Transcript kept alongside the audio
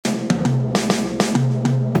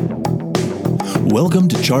Welcome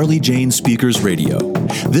to Charlie Jane Speakers Radio.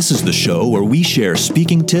 This is the show where we share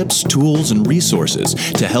speaking tips, tools, and resources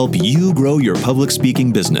to help you grow your public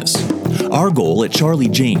speaking business. Our goal at Charlie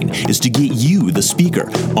Jane is to get you, the speaker,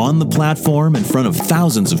 on the platform in front of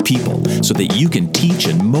thousands of people so that you can teach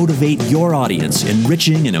and motivate your audience,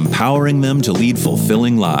 enriching and empowering them to lead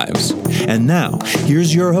fulfilling lives. And now,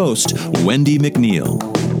 here's your host, Wendy McNeil.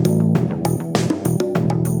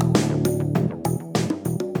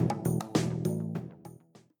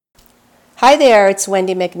 Hi there, it's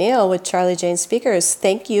Wendy McNeil with Charlie Jane Speakers.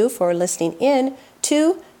 Thank you for listening in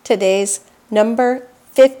to today's number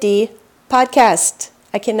 50 podcast.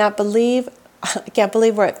 I can't believe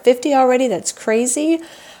we're at 50 already. That's crazy.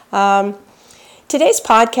 Today's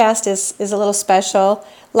podcast is a little special.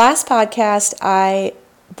 Last podcast, I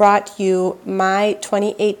brought you my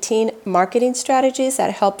 2018 marketing strategies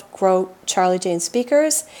that helped grow Charlie Jane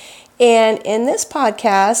Speakers. And in this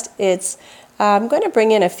podcast, I'm going to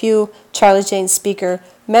bring in a few Charlie Jane Speaker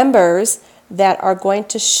members that are going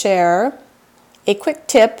to share a quick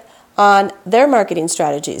tip on their marketing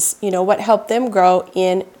strategies, what helped them grow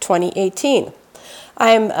in 2018.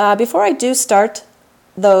 Before I do start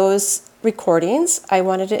those recordings, I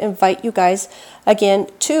wanted to invite you guys again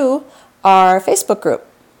to our Facebook group,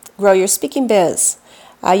 Grow Your Speaking Biz.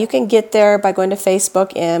 You can get there by going to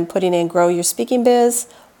Facebook and putting in Grow Your Speaking Biz,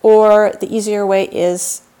 or the easier way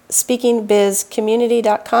is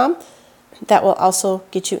speakingbizcommunity.com. That will also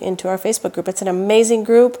get you into our Facebook group. It's an amazing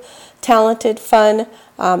group, talented, fun.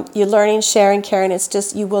 You're learning, sharing, caring. It's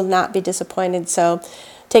just, you will not be disappointed. So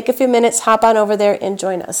take a few minutes, hop on over there and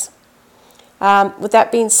join us. With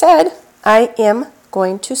that being said, I am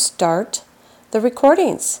going to start the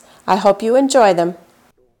recordings. I hope you enjoy them.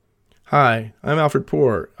 Hi, I'm Alfred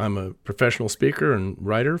Poor. I'm a professional speaker and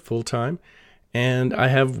writer full-time. And I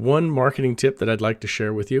have one marketing tip that I'd like to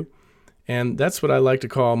share with you, and that's what I like to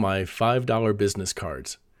call my $5 business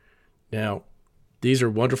cards. Now, these are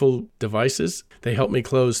wonderful devices. They help me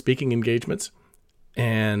close speaking engagements,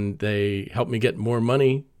 and they help me get more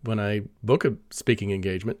money when I book a speaking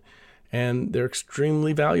engagement, and they're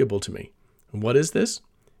extremely valuable to me. And what is this?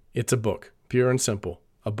 It's a book, pure and simple,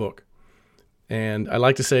 a book. And I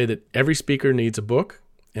like to say that every speaker needs a book,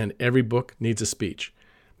 and every book needs a speech.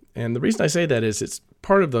 And the reason I say that is it's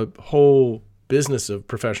part of the whole business of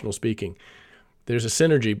professional speaking. There's a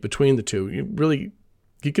synergy between the two. You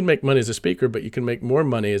can make money as a speaker, but you can make more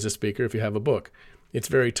money as a speaker if you have a book. It's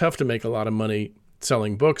very tough to make a lot of money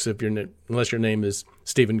selling books unless your name is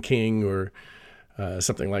Stephen King or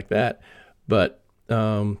something like that. But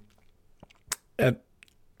having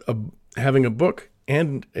a book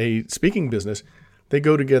and a speaking business, they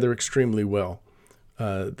go together extremely well.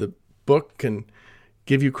 The book can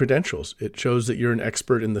give you credentials. It shows that you're an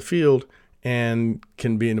expert in the field and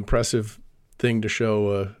can be an impressive thing to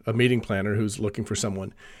show a meeting planner who's looking for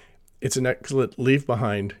someone. It's an excellent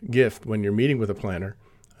leave-behind gift when you're meeting with a planner,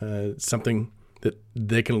 something that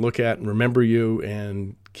they can look at and remember you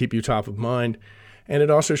and keep you top of mind. And it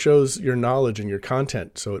also shows your knowledge and your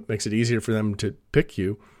content, so it makes it easier for them to pick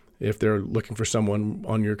you if they're looking for someone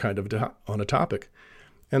on your on a topic.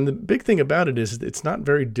 And the big thing about it is it's not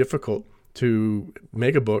very difficult to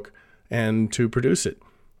make a book and to produce it.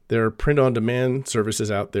 There are print-on-demand services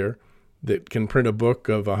out there that can print a book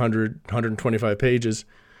of 100, 125 pages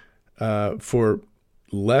for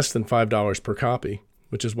less than $5 per copy,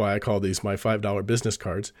 which is why I call these my $5 business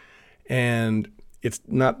cards. And it's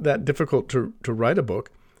not that difficult to write a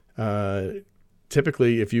book.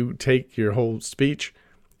 Typically, if you take your whole speech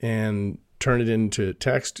and turn it into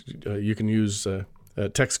text, you can use a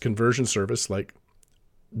text conversion service like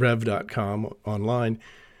rev.com online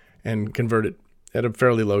and convert it at a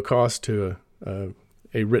fairly low cost to a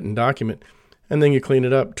written document. And then you clean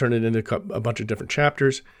it up, turn it into a bunch of different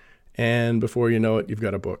chapters, and before you know it, you've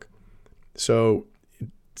got a book. So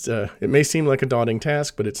it may seem like a daunting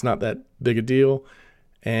task, but it's not that big a deal.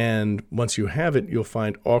 And once you have it, you'll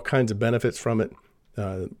find all kinds of benefits from it,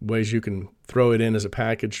 ways you can throw it in as a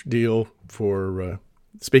package deal for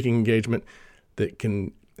speaking engagement that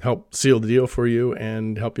can help seal the deal for you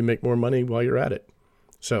and help you make more money while you're at it.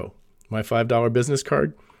 So, my $5 business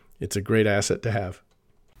card, it's a great asset to have.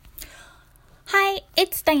 Hi,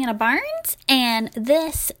 it's Diana Barnes, and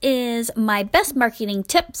this is my best marketing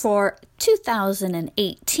tip for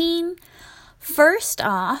 2018. First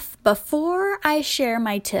off, before I share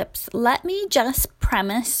my tips, let me just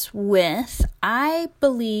premise with, I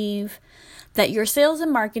believe that your sales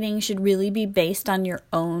and marketing should really be based on your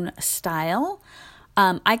own style.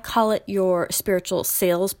 I call it your spiritual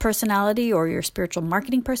sales personality or your spiritual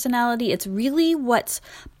marketing personality. It's really what's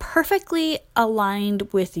perfectly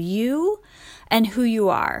aligned with you and who you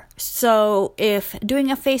are. So if doing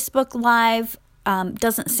a Facebook Live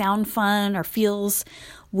doesn't sound fun or feels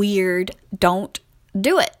weird, don't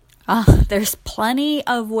do it. There's plenty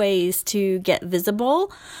of ways to get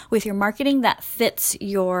visible with your marketing that fits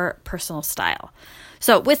your personal style.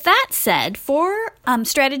 So with that said, 4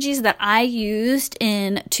 strategies that I used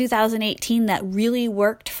in 2018 that really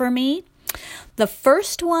worked for me. The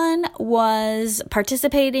first one was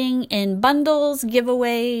participating in bundles,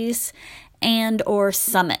 giveaways, and or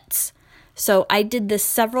summits. So I did this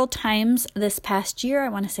several times this past year. I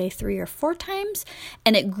want to say 3 or 4 times.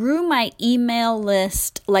 And it grew my email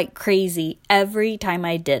list like crazy every time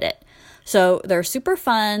I did it. So they're super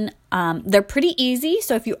fun. They're pretty easy.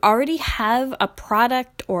 So if you already have a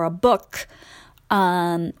product or a book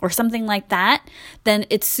or something like that, then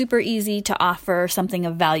it's super easy to offer something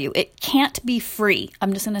of value. It can't be free.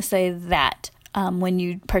 I'm just going to say that. When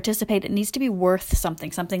you participate, it needs to be worth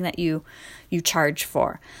something that you charge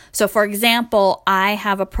for. So for example, I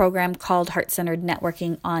have a program called Heart-Centered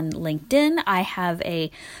Networking on LinkedIn. I have a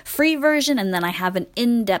free version, and then I have an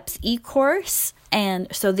in-depth e-course. And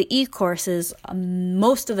so the e-course is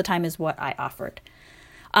most of the time is what I offered.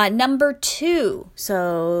 Number 2,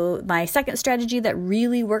 so my second strategy that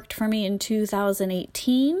really worked for me in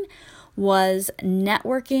 2018 was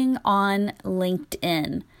networking on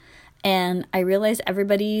LinkedIn. And I realize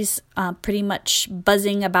everybody's pretty much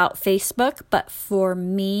buzzing about Facebook, but for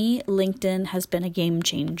me, LinkedIn has been a game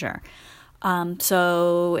changer.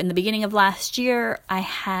 So in the beginning of last year, I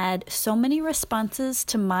had so many responses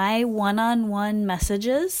to my one-on-one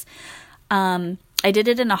messages. I did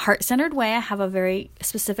it in a heart-centered way. I have a very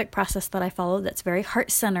specific process that I follow that's very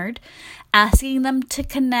heart-centered, asking them to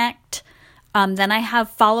connect. Then I have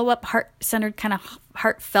follow-up heart-centered, kind of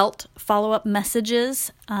heartfelt follow-up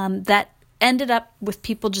messages that ended up with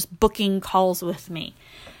people just booking calls with me.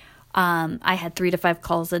 I had 3 to 5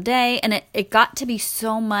 calls a day, and it got to be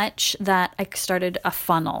so much that I started a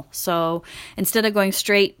funnel. So instead of going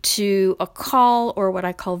straight to a call or what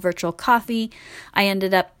I call virtual coffee, I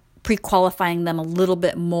ended up pre-qualifying them a little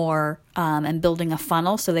bit more and building a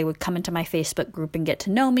funnel so they would come into my Facebook group and get to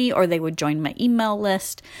know me, or they would join my email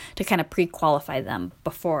list to kind of pre-qualify them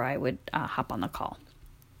before I would hop on the call.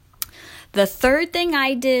 The third thing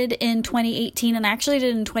I did in 2018, and I actually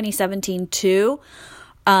did in 2017 too,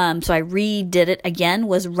 so I redid it again,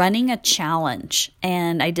 was running a challenge.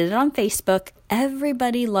 And I did it on Facebook.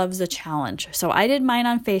 Everybody loves a challenge. So I did mine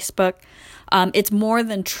on Facebook. It's more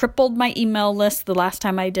than tripled my email list. The last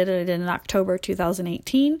time I did it in October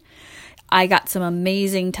 2018. I got some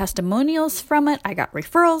amazing testimonials from it. I got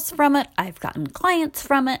referrals from it. I've gotten clients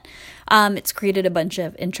from it. It's created a bunch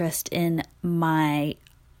of interest in my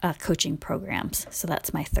coaching programs. So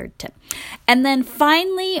that's my third tip. And then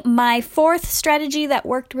finally, my fourth strategy that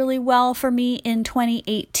worked really well for me in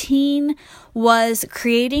 2018 was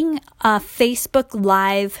creating a Facebook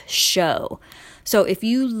Live show. So if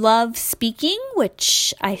you love speaking,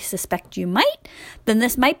 which I suspect you might, then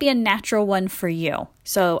this might be a natural one for you.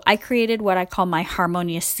 So I created what I call my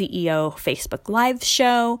Harmonious CEO Facebook Live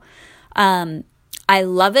show. I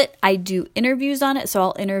love it. I do interviews on it, so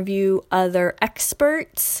I'll interview other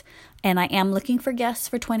experts, and I am looking for guests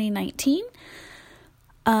for 2019.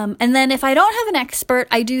 And then if I don't have an expert,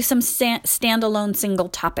 I do some standalone single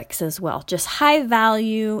topics as well. Just high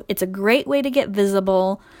value. It's a great way to get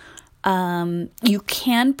visible. You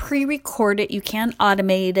can pre-record it, you can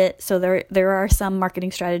automate it. So there are some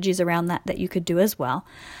marketing strategies around that you could do as well.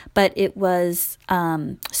 But it was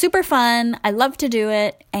super fun. I love to do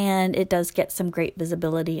it, and it does get some great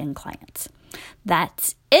visibility and clients.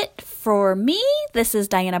 That's it for me. This is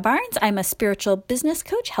Diana Barnes. I'm a spiritual business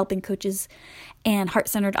coach helping coaches and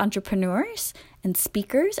heart-centered entrepreneurs and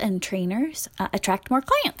speakers and trainers attract more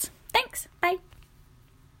clients. Thanks. Bye.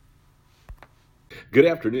 Good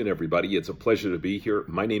afternoon, everybody. It's a pleasure to be here.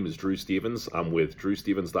 My name is Drew Stevens. I'm with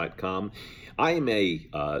drewstevens.com. I am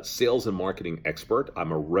a sales and marketing expert.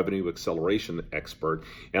 I'm a revenue acceleration expert,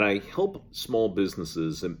 and I help small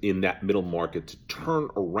businesses in that middle market to turn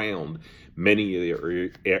around many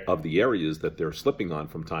of the areas that they're slipping on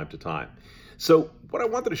from time to time. So what I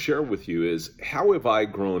wanted to share with you is, how have I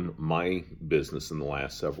grown my business in the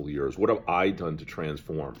last several years? What have I done to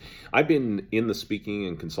transform? I've been in the speaking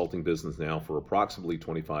and consulting business now for approximately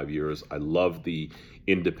 25 years. I love the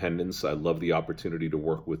independence. I love the opportunity to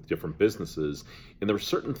work with different businesses. And there are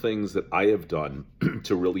certain things that I have done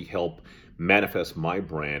to really help manifest my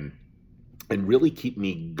brand and really keep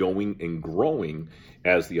me going and growing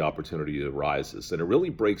as the opportunity arises. And it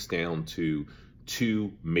really breaks down to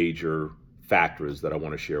two major factors that I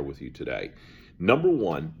want to share with you today. Number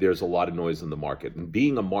one, there's a lot of noise in the market. And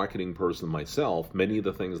being a marketing person myself, many of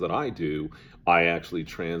the things that I do, I actually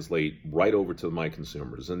translate right over to my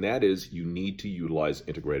consumers. And that is, you need to utilize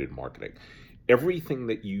integrated marketing. Everything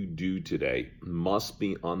that you do today must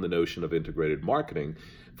be on the notion of integrated marketing,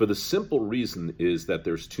 for the simple reason is that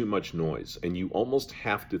there's too much noise, and you almost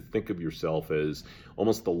have to think of yourself as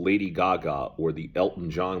almost the Lady Gaga or the Elton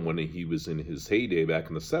John when he was in his heyday back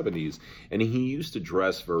in the 70s, and he used to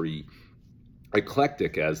dress very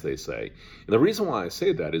eclectic, as they say. And the reason why I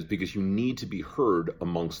say that is because you need to be heard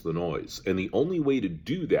amongst the noise, and the only way to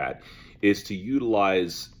do that is to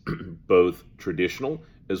utilize both traditional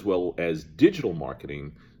as well as digital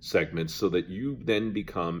marketing segments so that you then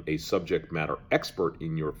become a subject matter expert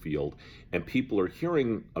in your field and people are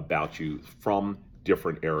hearing about you from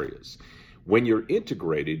different areas. When you're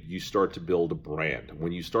integrated, you start to build a brand.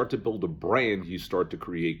 When you start to build a brand, you start to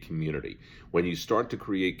create community. When you start to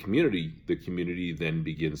create community, the community then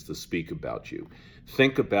begins to speak about you.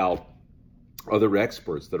 Think about other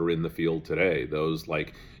experts that are in the field today, those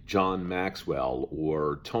like John Maxwell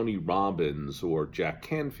or Tony Robbins or Jack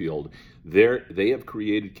Canfield. They have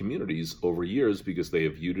created communities over years because they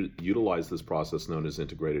have utilized this process known as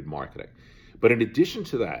integrated marketing. But in addition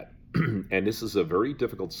to that, and this is a very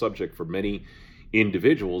difficult subject for many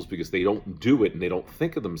individuals because they don't do it and they don't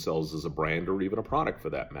think of themselves as a brand or even a product for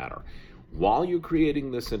that matter. While you're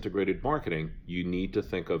creating this integrated marketing, you need to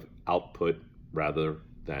think of output rather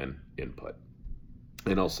than input.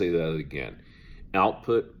 And I'll say that again,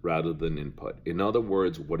 output rather than input. In other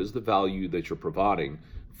words, what is the value that you're providing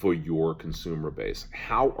for your consumer base?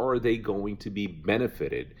 How are they going to be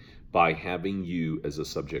benefited by having you as a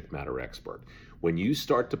subject matter expert? When you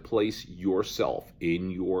start to place yourself in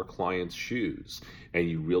your client's shoes and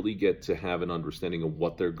you really get to have an understanding of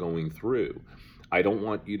what they're going through, I don't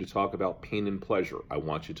want you to talk about pain and pleasure. I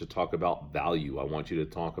want you to talk about value. I want you to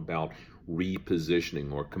talk about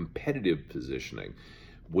repositioning or competitive positioning.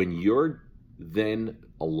 When you're then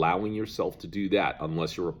allowing yourself to do that,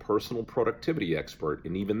 unless you're a personal productivity expert,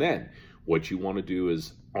 and even then, what you want to do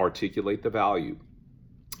is articulate the value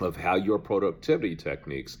of how your productivity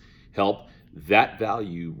techniques help. That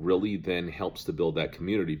value really then helps to build that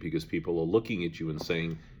community because people are looking at you and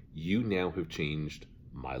saying, you now have changed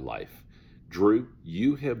my life. Drew,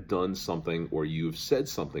 you have done something or you've said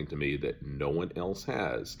something to me that no one else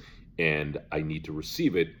has, and I need to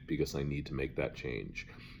receive it because I need to make that change.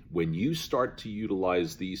 When you start to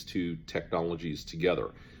utilize these two technologies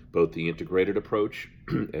together, both the integrated approach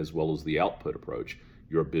as well as the output approach,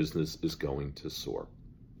 your business is going to soar.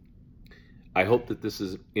 I hope that this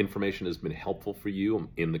information has been helpful for you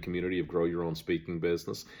in the community of Grow Your Own Speaking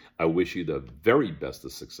Business. I wish you the very best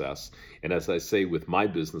of success. And as I say with my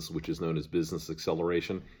business, which is known as Business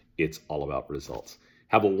Acceleration, it's all about results.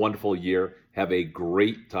 Have a wonderful year. Have a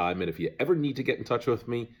great time. And if you ever need to get in touch with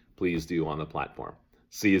me, please do on the platform.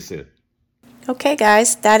 See you soon. Okay,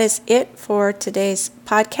 guys, that is it for today's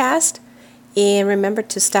podcast. And remember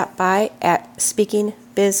to stop by at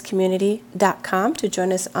speakingbizcommunity.com to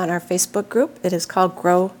join us on our Facebook group. It is called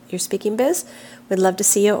Grow Your Speaking Biz. We'd love to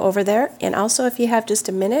see you over there. And also, if you have just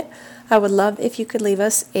a minute, I would love if you could leave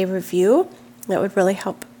us a review. That would really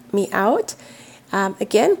help me out.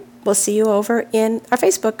 Again, we'll see you over in our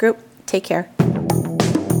Facebook group. Take care.